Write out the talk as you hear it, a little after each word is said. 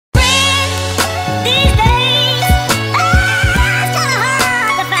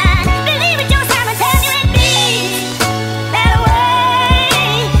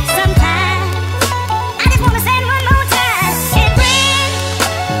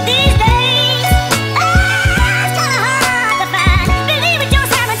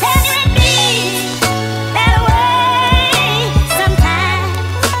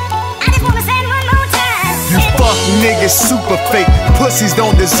Pussies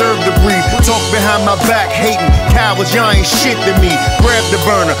don't deserve to breathe. Talk behind my back, hating. Cowards, y'all ain't shit to me. Grab the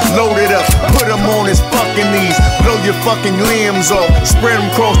burner, load it up, put him on his fucking knees. Blow your fucking limbs off, spread them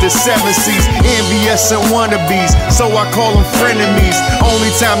across the 7 seas. Envious and wannabes, so I call them frenemies.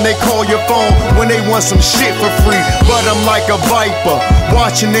 Only time they call your phone when they want some shit for free. But I'm like a viper,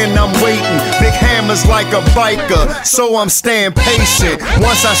 watching and I'm waiting. Big hammers like a biker, so I'm staying patient.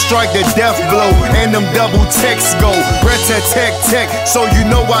 Once I strike the death blow and them double texts go, ret-tet-tech-tech, so you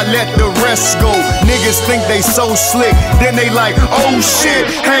know I let the rest go. Niggas think they so slick, then they like, oh shit,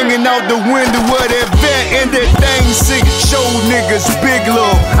 hanging out the window of that vet and that thing sick. Show niggas big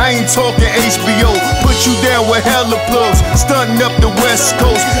love, I ain't talking HBO. Put you down with hella plugs, stunting up the West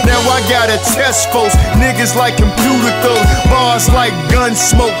Coast. Now I gotta test folks, niggas like computer thugs, bars like gun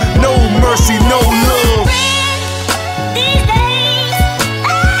smoke. No mercy, no love.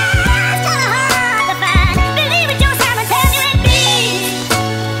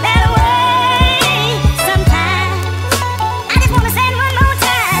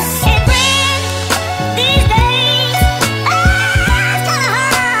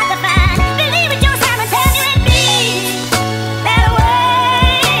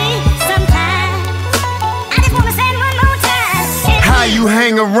 You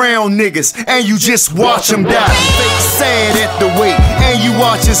hang around niggas and you just watch them die. Fake sad at the wake and you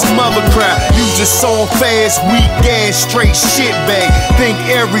watch his mother cry. You just so fast, weak ass, straight shit bag. Think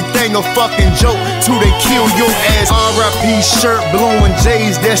everything a fucking joke till they kill your ass. R.I.P. shirt blowing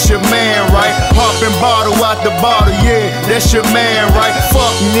J's, that's your man, right? Popping bottle out the bottle, yeah, that's your man, right?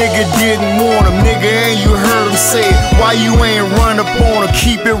 Fuck nigga didn't want him, nigga, and you heard him say it. Why you ain't run up on him?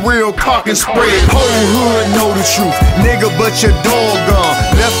 Keep it real, cock and spread. Whole hood know the truth, nigga, but your dog gone.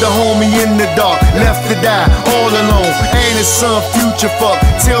 Left the homie in the dark, left to die all alone. Ain't his son future fuck,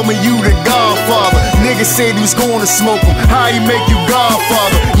 tell me you the godfather. Nigga said he was gonna smoke him, how he make you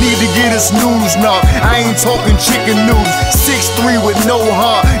godfather? Need to get his news knocked, I ain't talking chicken noodles. 6'3" with no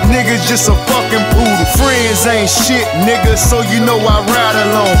heart, nigga just a fucking poodle. Friends ain't shit, nigga, so you know I ride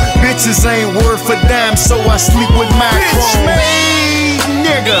alone. Bitches ain't worth a dime, so I sleep with my bitch made,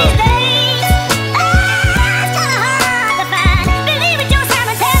 nigga.